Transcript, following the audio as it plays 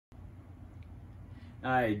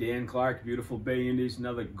Hi, Dan Clark, beautiful Bay Indies.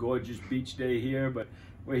 Another gorgeous beach day here, but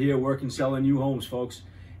we're here working, selling new homes, folks.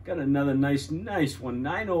 Got another nice one,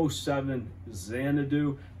 907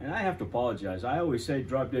 Xanadu. And I have to apologize. I always say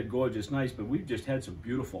drop dead gorgeous, nice, but we've just had some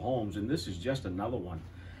beautiful homes, and this is just another one.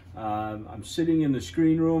 I'm sitting in the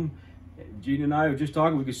screen room. Gene and I were just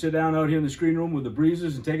talking. We could sit down out here in the screen room with the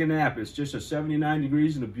breezes and take a nap. It's just a 79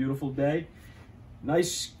 degrees and a beautiful day.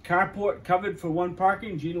 Nice carport covered for one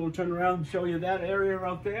parking. Gina will turn around and show you that area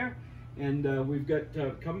out there. And we've got,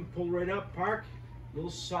 come pull right up, park.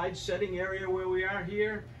 Little side setting area where we are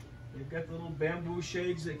here. They've got the little bamboo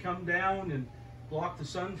shades that come down and block the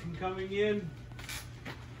sun from coming in.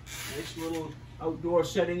 Nice little outdoor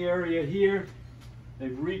setting area here.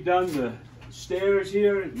 They've redone the stairs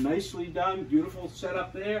here, nicely done, beautiful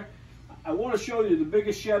setup there. I want to show you the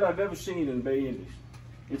biggest shed I've ever seen in Bay Indies.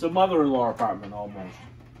 It's a mother-in-law apartment almost.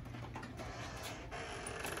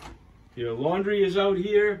 Your laundry is out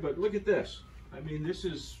here, but look at this. I mean, this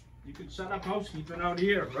is, you could set up housekeeping out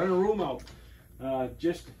here, rent a room out.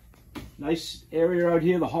 Just nice area out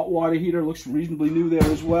here. The hot water heater looks reasonably new there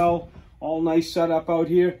as well. All nice setup out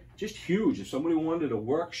here. Just huge. If somebody wanted a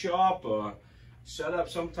workshop or set up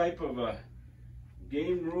some type of a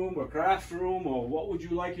game room or craft room, or what would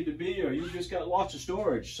you like it to be, or you just got lots of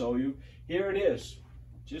storage, so here it is.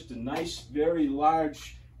 Just a nice, very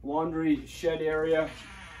large laundry shed area,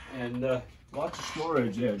 and lots of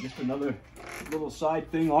storage there. Just another little side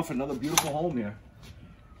thing off another beautiful home here.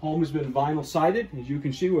 Home has been vinyl sided. As you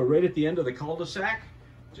can see, we're right at the end of the cul-de-sac,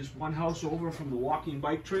 just one house over from the walking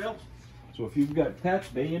bike trail. So if you've got pets,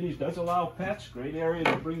 Bay Indies does allow pets. Great area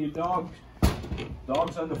to bring your dogs.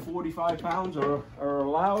 Dogs under 45 pounds are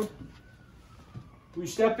allowed. We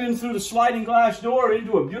step in through the sliding glass door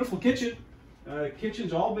into a beautiful kitchen.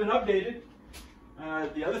 Kitchen's all been updated.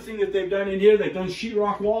 The other thing that they've done in here, they've done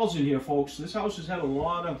sheetrock walls in here, folks. This house has had a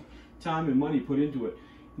lot of time and money put into it.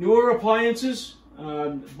 Newer appliances,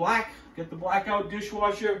 black, get the blackout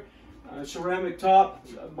dishwasher, ceramic top,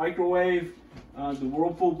 microwave, the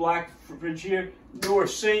Whirlpool black fridge here, newer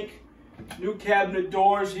sink, new cabinet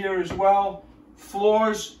doors here as well.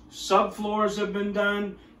 Floors, subfloors have been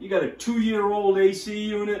done. You got a 2-year-old AC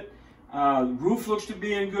unit. Roof looks to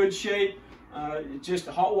be in good shape. Just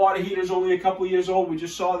the hot water heater's only a couple years old. We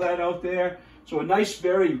just saw that out there. So a nice,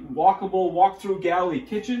 very walkable, walk-through galley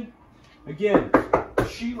kitchen. Again,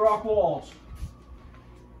 sheetrock walls.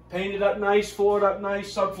 Painted up nice, floored up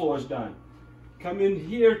nice, subfloors done. Come in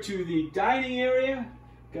here to the dining area.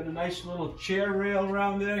 Got a nice little chair rail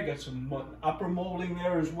around there. Got some upper molding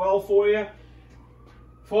there as well for you.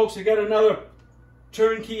 Folks, they got another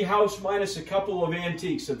turnkey house minus a couple of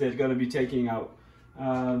antiques that they're going to be taking out.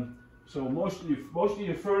 So most of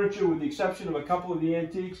your furniture, with the exception of a couple of the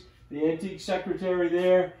antique secretary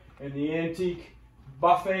there, and the antique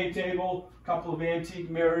buffet table, a couple of antique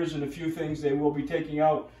mirrors, and a few things they will be taking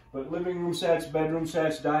out. But living room sets, bedroom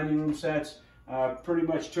sets, dining room sets, pretty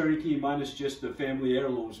much turnkey minus just the family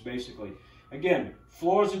heirlooms, basically. Again,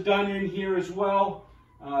 floors are done in here as well.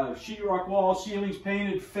 Sheetrock wall, ceilings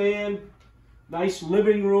painted, fan, nice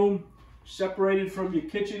living room, separated from your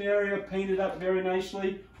kitchen area, painted up very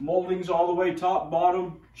nicely. Moldings all the way top,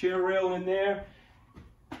 bottom, chair rail in there.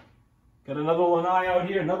 Got another lanai out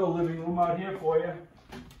here, another living room out here for you.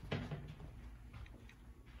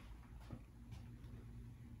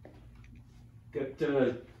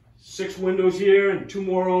 Got 6 windows here and 2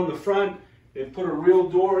 more on the front. They've put a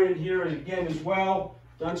real door in here again as well.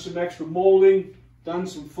 Done some extra molding. Done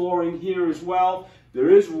some flooring here as well.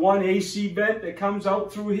 There is one AC vent that comes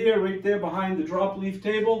out through here, right there behind the drop leaf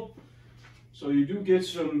table. So you do get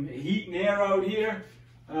some heat and air out here.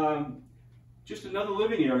 Just another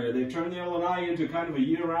living area. They've turned the L&I into kind of a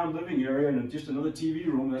year-round living area, and just another TV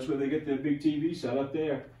room. That's where they get their big TV set up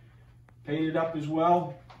there. Painted up as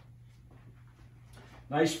well.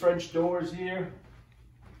 Nice French doors here.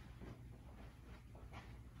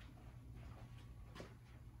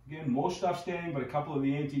 Again, most stuff staying, but a couple of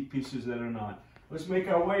the antique pieces that are not. Let's make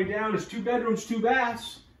our way down. It's 2 bedrooms, 2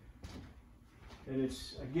 baths. And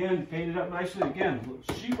it's, again, painted up nicely. Again,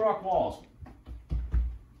 sheetrock walls.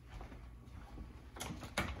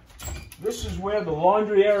 This is where the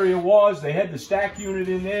laundry area was. They had the stack unit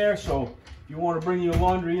in there, so if you want to bring your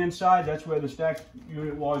laundry inside, that's where the stack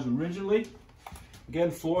unit was originally.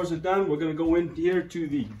 Again, floors are done. We're going to go in here to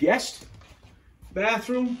the guest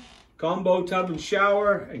bathroom. Combo tub and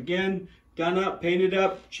shower, again, done up, painted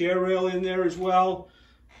up, chair rail in there as well.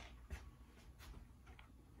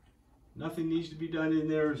 Nothing needs to be done in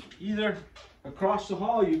there either. Across the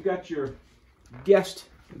hall, you've got your guest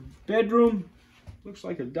bedroom. looks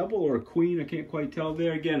like a double or a queen. I can't quite tell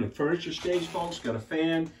there. Again, the furniture stays, folks. Got a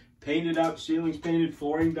fan, painted up, ceilings painted,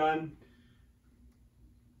 flooring done.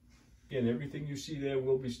 Again, everything you see there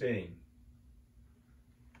will be staying.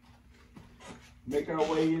 Make our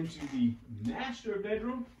way into the master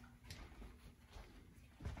bedroom.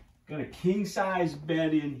 Got a king size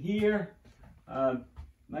bed in here.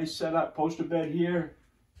 Nice setup, poster bed here.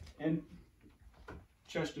 And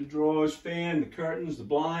chest of drawers, fan, the curtains, the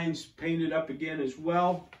blinds, painted up again as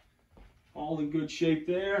well. All in good shape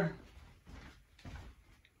there.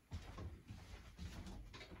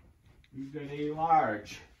 We've got a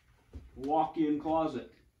large walk-in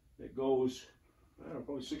closet that goes, I don't know,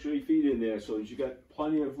 probably 6 or 8 feet in there. So you got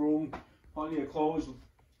plenty of room, plenty of clothes,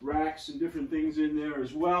 racks and different things in there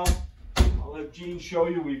as well. I'll let Gene show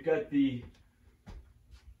you. We've got the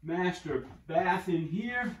master bath in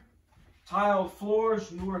here. Tiled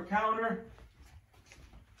floors, newer counter.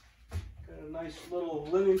 Got a nice little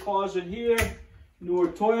linen closet here.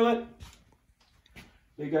 Newer toilet.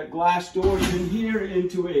 They got glass doors in here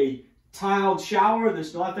into a tiled shower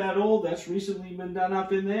that's not that old. That's recently been done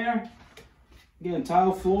up in there. Again,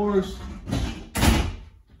 tile floors.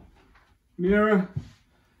 Mirror.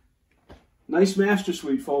 Nice master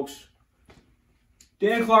suite, folks.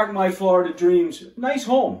 Dan Clark, My Florida Dreams. Nice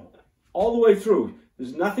home all the way through.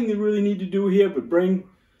 There's nothing you really need to do here but bring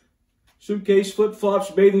suitcase, flip-flops,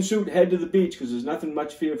 bathing suit, head to the beach, because there's nothing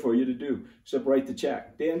much here for you to do except write the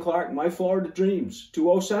check. Dan Clark, My Florida Dreams.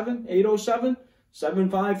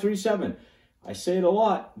 207-807-7537. I say it a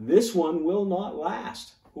lot. This one will not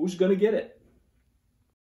last. Who's going to get it?